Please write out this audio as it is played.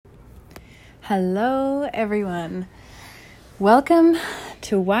Hello, everyone. Welcome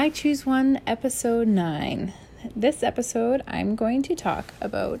to Why Choose One, episode 9. This episode, I'm going to talk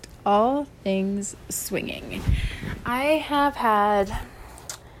about all things swinging. I have had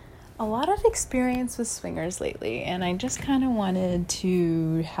a lot of experience with swingers lately, and I just kind of wanted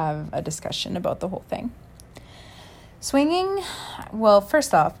to have a discussion about the whole thing. Swinging, well,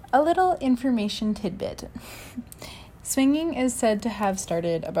 first off, a little information tidbit. Swinging is said to have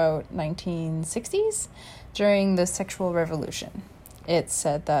started about 1960s during the sexual revolution. It's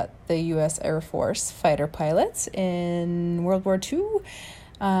said that the U.S. Air Force fighter pilots in World War II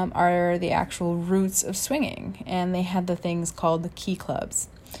are the actual roots of swinging, and they had the things called the key clubs,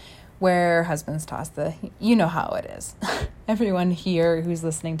 where husbands toss you know how it is. Everyone here who's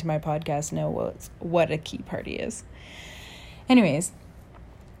listening to my podcast knows what a key party is. Anyways,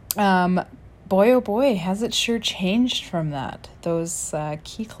 boy, oh boy, has it sure changed from that, those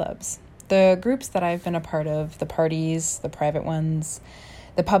key clubs. The groups that I've been a part of, the parties, the private ones,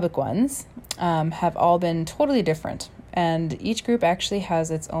 the public ones, have all been totally different. And each group actually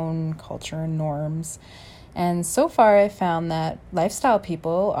has its own culture and norms. And so far, I've found that lifestyle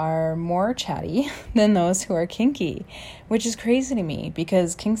people are more chatty than those who are kinky, which is crazy to me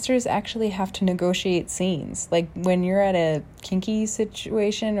because kinksters actually have to negotiate scenes. Like when you're at a kinky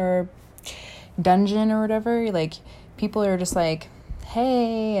situation or dungeon or whatever, like people are just like,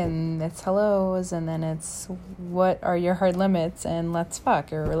 hey, and it's hellos, and then it's what are your hard limits, and let's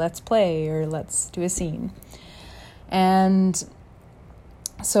fuck, or let's play, or let's do a scene. And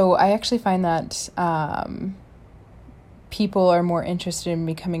so I actually find that people are more interested in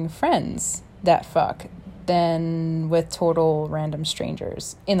becoming friends that fuck than with total random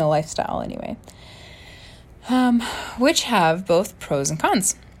strangers in the lifestyle anyway, which have both pros and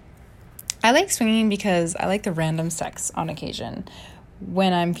cons. I like swinging because I like the random sex on occasion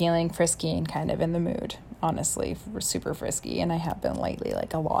when I'm feeling frisky and kind of in the mood. Honestly, super frisky, and I have been lately,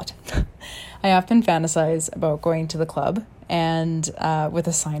 like a lot. I often fantasize about going to the club and with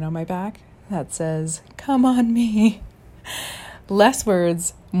a sign on my back that says, "Come on me." Less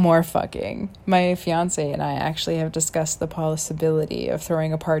words, more fucking. My fiance and I actually have discussed the possibility of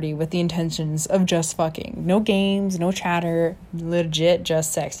throwing a party with the intentions of just fucking. No games, no chatter, legit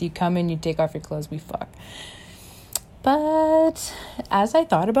just sex. You come in, you take off your clothes, we fuck. But as I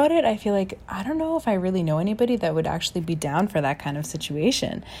thought about it, I feel like I don't know if I really know anybody that would actually be down for that kind of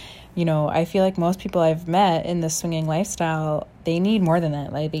situation. You know, I feel like most people I've met in the swinging lifestyle, they need more than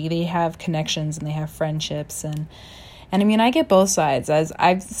that. Like they have connections and they have friendships and I mean, I get both sides. As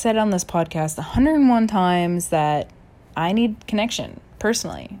I've said on this podcast 101 times that I need connection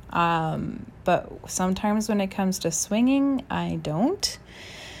personally. But sometimes when it comes to swinging, I don't,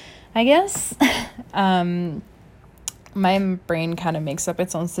 I guess. My brain kind of makes up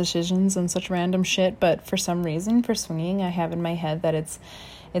its own decisions on such random shit. But for some reason, for swinging, I have in my head that it's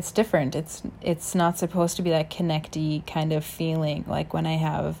different. It's not supposed to be that connecty kind of feeling like when I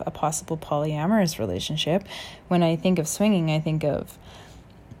have a possible polyamorous relationship. When I think of swinging, I think of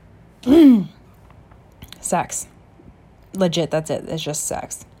sex. Legit, that's it. It's just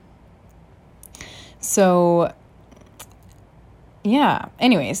sex. So, yeah.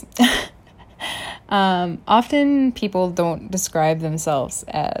 Anyways, often people don't describe themselves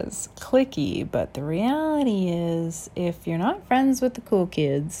as cliquey, but the reality is if you're not friends with the cool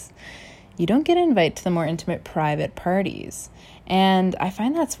kids, you don't get invited to the more intimate private parties. And I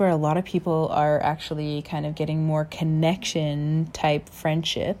find that's where a lot of people are actually kind of getting more connection type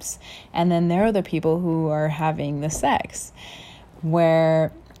friendships. And then there are the people who are having the sex,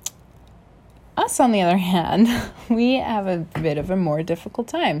 where us, on the other hand, we have a bit of a more difficult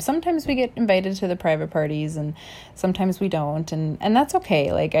time. Sometimes we get invited to the private parties and sometimes we don't. And that's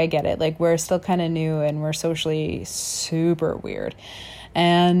okay. Like, I get it. Like, we're still kind of new and we're socially super weird.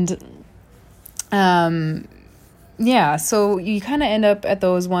 And, yeah, so you kind of end up at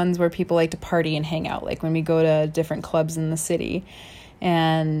those ones where people like to party and hang out. Like when we go to different clubs in the city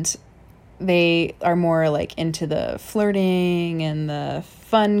and they are more like into the flirting and the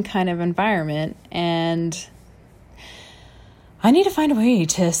fun kind of environment, and I need to find a way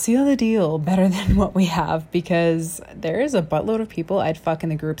to seal the deal better than what we have, because there is a buttload of people I'd fuck in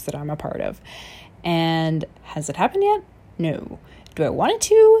the groups that I'm a part of. And has it happened yet? No. Do I want it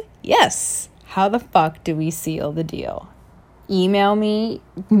to? Yes. How the fuck do we seal the deal? Email me,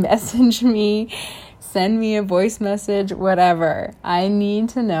 message me, send me a voice message, whatever. I need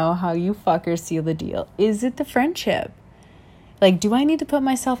to know how you fuckers seal the deal. Is it the friendship? Like, do I need to put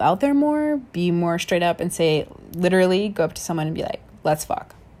myself out there more, be more straight up and say, literally go up to someone and be like, let's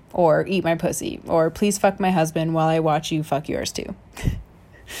fuck, or eat my pussy, or please fuck my husband while I watch you fuck yours too?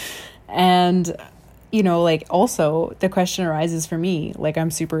 And, like, also the question arises for me, like, I'm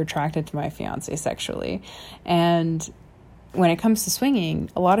super attracted to my fiance sexually. And when it comes to swinging,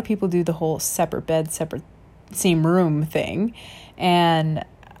 a lot of people do the whole separate bed, separate same room thing. And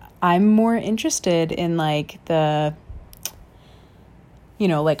I'm more interested in, like, the,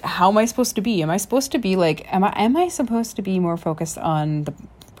 like, how am I supposed to be? Am I supposed to be like, am I supposed to be more focused on the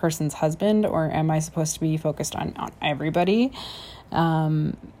person's husband, or am I supposed to be focused on everybody?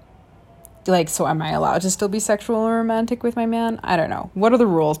 Like, so am I allowed to still be sexual or romantic with my man? I don't know. What are the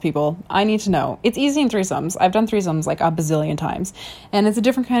rules, people? I need to know. It's easy in threesomes. I've done threesomes like a bazillion times, and it's a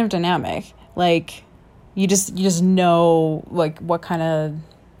different kind of dynamic. Like, you just know, like, what kind of,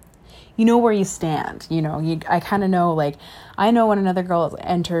 where you stand. I kind of know, like, I know when another girl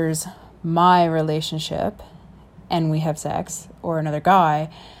enters my relationship and we have sex, or another guy,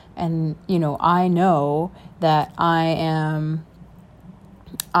 and I know that I am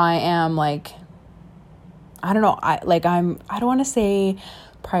like, I don't know, I don't want to say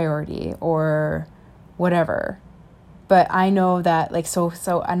priority or whatever, but I know that, like, so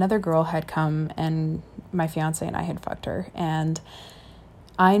another girl had come and my fiance and I had fucked her, and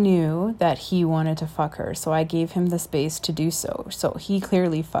I knew that he wanted to fuck her, so I gave him the space to do so. So he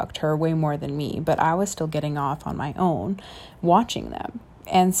clearly fucked her way more than me, but I was still getting off on my own watching them.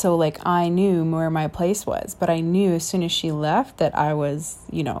 And so, like, I knew where my place was, but I knew as soon as she left that I was,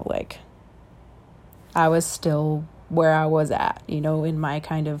 like, I was still where I was at, in my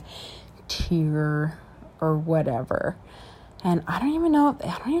kind of tier or whatever. And I don't even know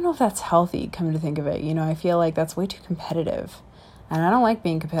if that's healthy, come to think of it. I feel like that's way too competitive. And I don't like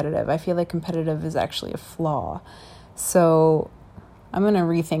being competitive. I feel like competitive is actually a flaw. So I'm going to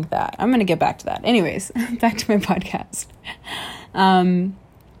rethink that. I'm going to get back to that. Anyways, back to my podcast.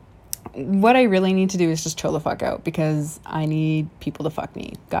 What I really need to do is just chill the fuck out, because I need people to fuck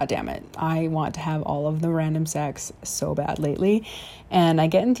me. God damn it. I want to have all of the random sex so bad lately. And I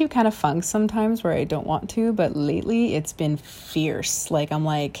get into kind of funk sometimes where I don't want to, but lately it's been fierce. Like, I'm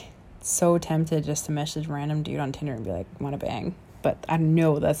like so tempted just to message a random dude on Tinder and be like, want to bang? But I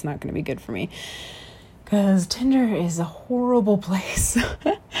know that's not going to be good for me, because Tinder is a horrible place.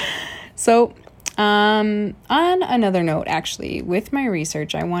 So, on another note, actually, with my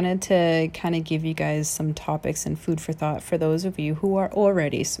research, I wanted to kind of give you guys some topics and food for thought for those of you who are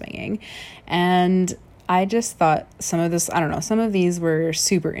already swinging. And I just thought some of these were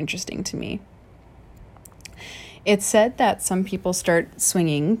super interesting to me. It's said that some people start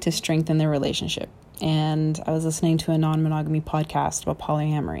swinging to strengthen their relationship. And I was listening to a non-monogamy podcast about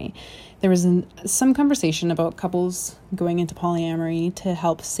polyamory. There was some conversation about couples going into polyamory to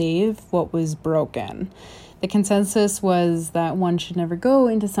help save what was broken. The consensus was that one should never go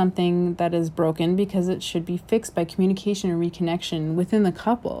into something that is broken, because it should be fixed by communication and reconnection within the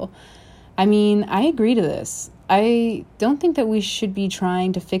couple. I mean, I agree to this. I don't think that we should be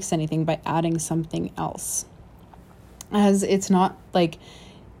trying to fix anything by adding something else, as it's not like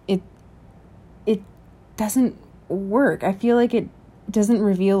it doesn't work. I feel like it doesn't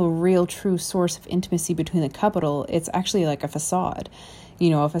reveal a real true source of intimacy between the couple. It's actually like a facade,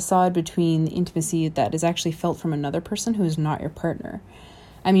 a facade between intimacy that is actually felt from another person who is not your partner.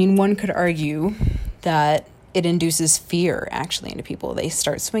 I mean, one could argue that it induces fear actually into people. They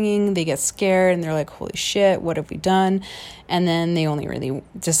start swinging, they get scared, and they're like, holy shit, what have we done? And then they only really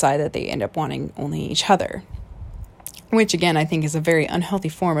decide that they end up wanting only each other, which again, I think is a very unhealthy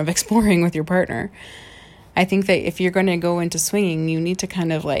form of exploring with your partner. I think that if you're going to go into swinging, you need to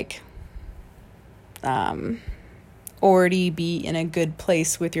kind of like already be in a good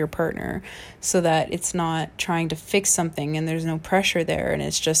place with your partner, so that it's not trying to fix something and there's no pressure there, and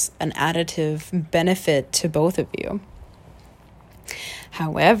it's just an additive benefit to both of you.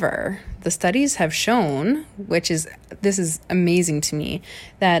 However, the studies have shown, this is amazing to me,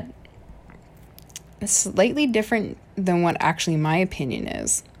 that it's slightly different than what actually my opinion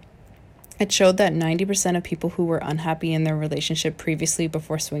is. It showed that 90% of people who were unhappy in their relationship previously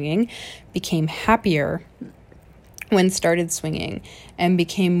before swinging became happier when started swinging, and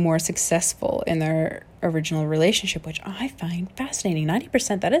became more successful in their original relationship, which I find fascinating.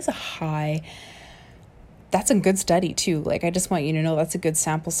 90%, that's a good study too. Like, I just want you to know that's a good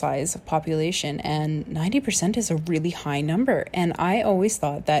sample size of population, and 90% is a really high number. And I always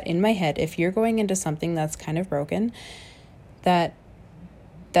thought that in my head, if you're going into something that's kind of broken, that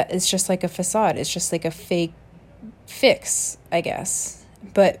is just like a facade. It's just like a fake fix, I guess.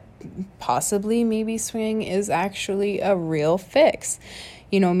 But possibly maybe swinging is actually a real fix.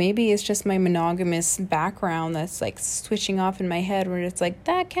 Maybe it's just my monogamous background that's like switching off in my head, where it's like,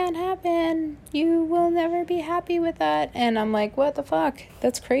 that can't happen. You will never be happy with that. And I'm like, what the fuck?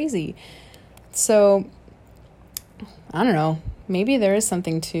 That's crazy. So I don't know. Maybe there is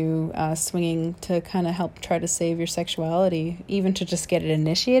something to swinging to kind of help try to save your sexuality, even to just get it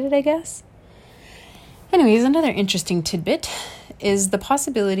initiated, I guess. Anyways, another interesting tidbit is the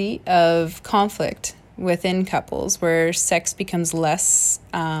possibility of conflict within couples where sex becomes less,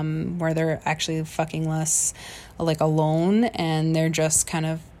 where they're actually fucking less like alone and they're just kind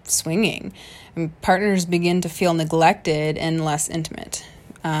of swinging. And partners begin to feel neglected and less intimate.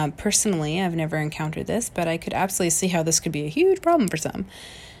 Personally, I've never encountered this, but I could absolutely see how this could be a huge problem for some.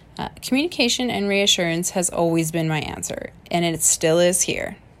 Communication and reassurance has always been my answer, and it still is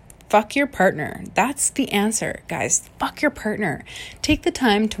here. Fuck your partner. That's the answer, guys. Fuck your partner. Take the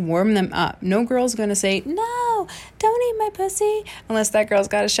time to warm them up. No girl's going to say, no, don't eat my pussy, unless that girl's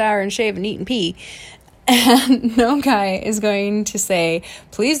got to shower and shave and eat and pee. And no guy is going to say,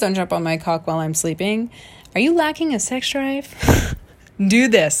 please don't jump on my cock while I'm sleeping. Are you lacking a sex drive? Do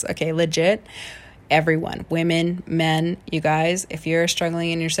this. Okay, legit. Everyone, women, men, you guys, if you're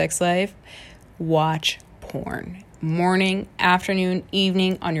struggling in your sex life, watch porn. Morning, afternoon,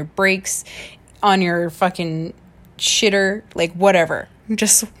 evening, on your breaks, on your fucking shitter, like whatever.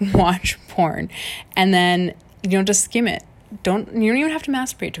 Just watch porn. And then, just skim it. You don't even have to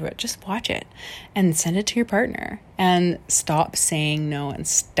masturbate to it. Just watch it and send it to your partner and stop saying no and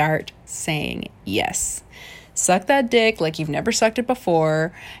start saying yes. Suck that dick like you've never sucked it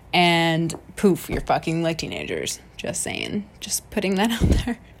before, and poof, you're fucking like teenagers. Just saying. Just putting that out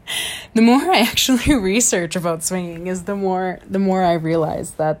there. The more I actually research about swinging is the more I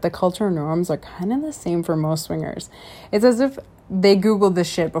realize that the cultural norms are kind of the same for most swingers. It's as if they Googled this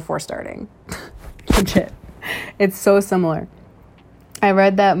shit before starting. Legit. It's so similar. I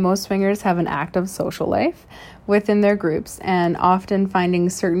read that most swingers have an active social life within their groups and often finding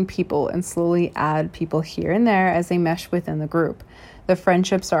certain people and slowly add people here and there as they mesh within the group. The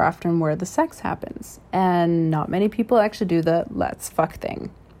friendships are often where the sex happens, and not many people actually do the let's fuck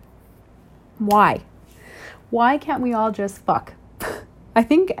thing. Why? Why can't we all just fuck? I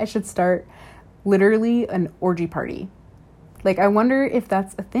think I should start literally an orgy party. Like, I wonder if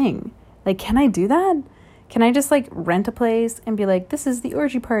that's a thing. Like, can I do that? Can I just like rent a place and be like, this is the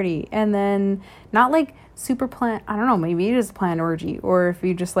orgy party? And then not like super plan, I don't know, maybe you just plan orgy. Or if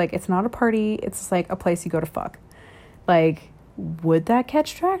you just like, it's not a party, it's just like a place you go to fuck. Like, would that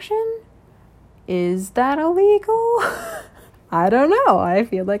catch traction? Is that illegal? I don't know. I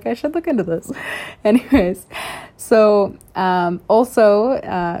feel like I should look into this. Anyways, so also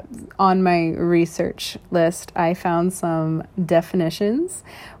on my research list, I found some definitions,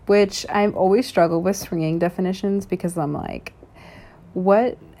 which I've always struggled with swinging definitions because I'm like,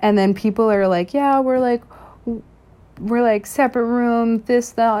 what? And then people are like, yeah, we're like separate room,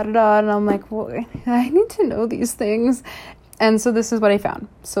 this, that, da, da. And I'm like, well, I need to know these things. And so this is what I found.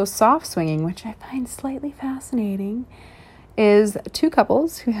 So soft swinging, which I find slightly fascinating, is two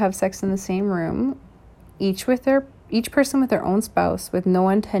couples who have sex in the same room, each person with their own spouse with no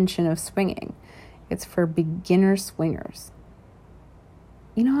intention of swinging. It's for beginner swingers.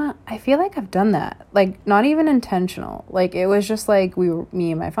 You know what? I feel like I've done that. Like, not even intentional. Like, it was just like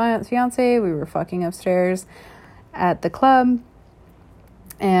me and my fiance, we were fucking upstairs at the club.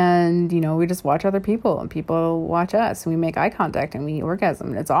 And, we just watch other people and people watch us. And we make eye contact and we orgasm.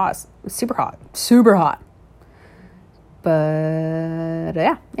 And it's awesome. It's super hot. Super hot. But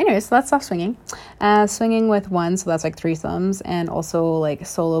yeah, anyways, so that's soft swinging. Swinging with one, so that's like threesomes, and also like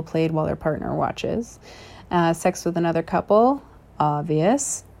solo played while their partner watches. Sex with another couple,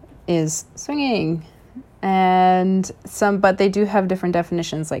 obvious, is swinging. But they do have different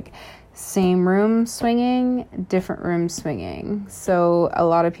definitions, like same room swinging, different room swinging. So a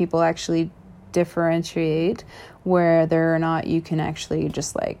lot of people actually differentiate whether or not you can actually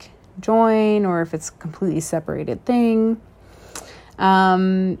just like join or if it's a completely separated thing.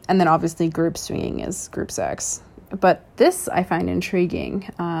 And then obviously group swinging is group sex. But this I find intriguing.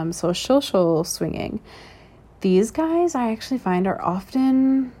 So social swinging. These guys I actually find are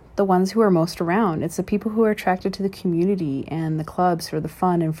often the ones who are most around. It's the people who are attracted to the community and the clubs for the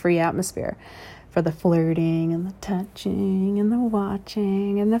fun and free atmosphere, for the flirting and the touching and the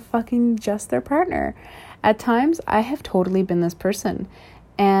watching and the fucking just their partner. At times I have totally been this person.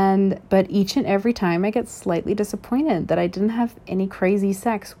 But each and every time I get slightly disappointed that I didn't have any crazy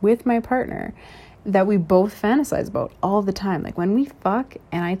sex with my partner that we both fantasize about all the time. Like when we fuck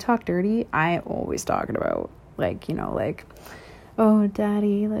and I talk dirty, I always talk about like, oh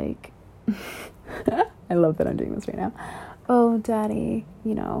daddy, like, I love that I'm doing this right now. oh, daddy,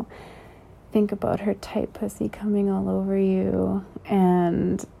 think about her tight pussy coming all over you,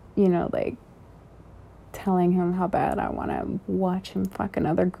 and, like, telling him how bad I want to watch him fuck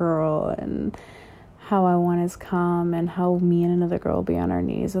another girl, and how I want his cum, and how me and another girl will be on our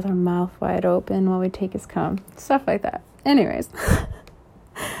knees with our mouth wide open while we take his cum. Stuff like that. Anyways.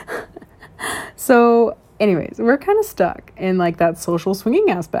 So, we're kind of stuck in, like, that social swinging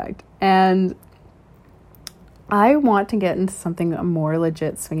aspect. And I want to get into a more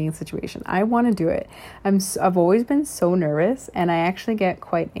legit swinging situation. I want to do it. I've always been so nervous, and I actually get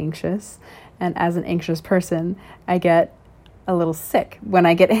quite anxious. And as an anxious person, I get a little sick when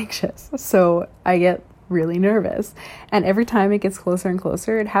I get anxious. So I get really nervous. And every time it gets closer and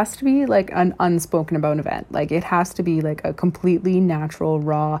closer, it has to be like an unspoken about event. Like, it has to be like a completely natural,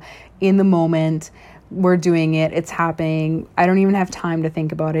 raw, in the moment. We're doing it. It's happening. I don't even have time to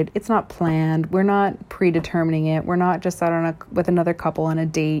think about it. It's not planned. We're not predetermining it. We're not just out with another couple on a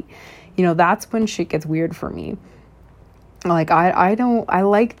date. That's when shit gets weird for me. Like, I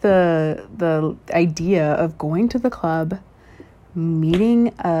like the idea of going to the club,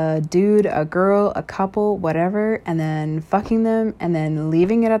 meeting a dude, a girl, a couple, whatever, and then fucking them, and then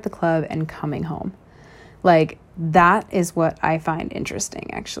leaving it at the club and coming home. Like, that is what I find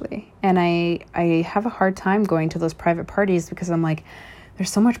interesting, actually. And I have a hard time going to those private parties because I'm like, there's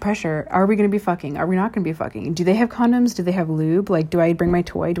so much pressure. Are we going to be fucking? Are we not going to be fucking? Do they have condoms? Do they have lube? Like, do I bring my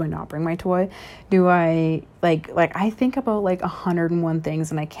toy? Do I not bring my toy? Do I, like I think about, like, 101 things,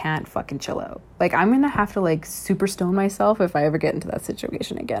 and I can't fucking chill out. Like, I'm going to have to, like, super stone myself if I ever get into that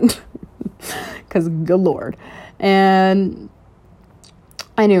situation again. Because, good Lord. And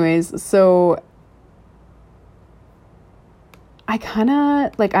anyways, so I kind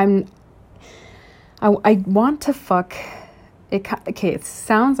of, like, I want to fuck it. Okay, it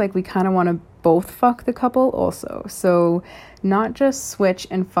sounds like we kind of want to both fuck the couple also. So not just switch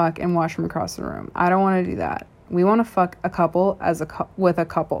and fuck and watch from across the room. I don't want to do that. We want to fuck a couple with a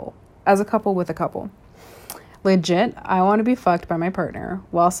couple. Legit, I want to be fucked by my partner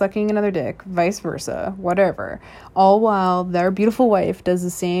while sucking another dick, vice versa, whatever. All while their beautiful wife does the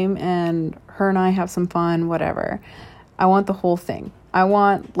same, and her and I have some fun, whatever. I want the whole thing. I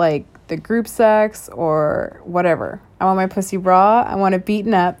want, like, the group sex or whatever. I want my pussy raw. I want it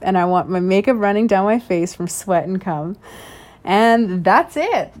beaten up, and I want my makeup running down my face from sweat and cum. And that's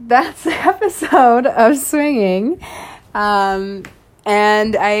it. That's the episode of Swinging. And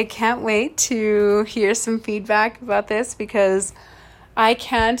I can't wait to hear some feedback about this, because I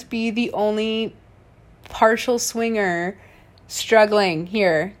can't be the only partial swinger struggling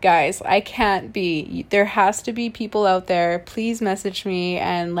here, guys. I can't be. There has to be people out there. Please message me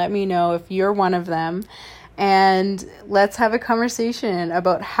and let me know if you're one of them, and let's have a conversation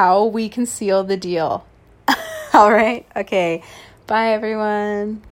about how we can seal the deal. All right? Okay. Bye, everyone.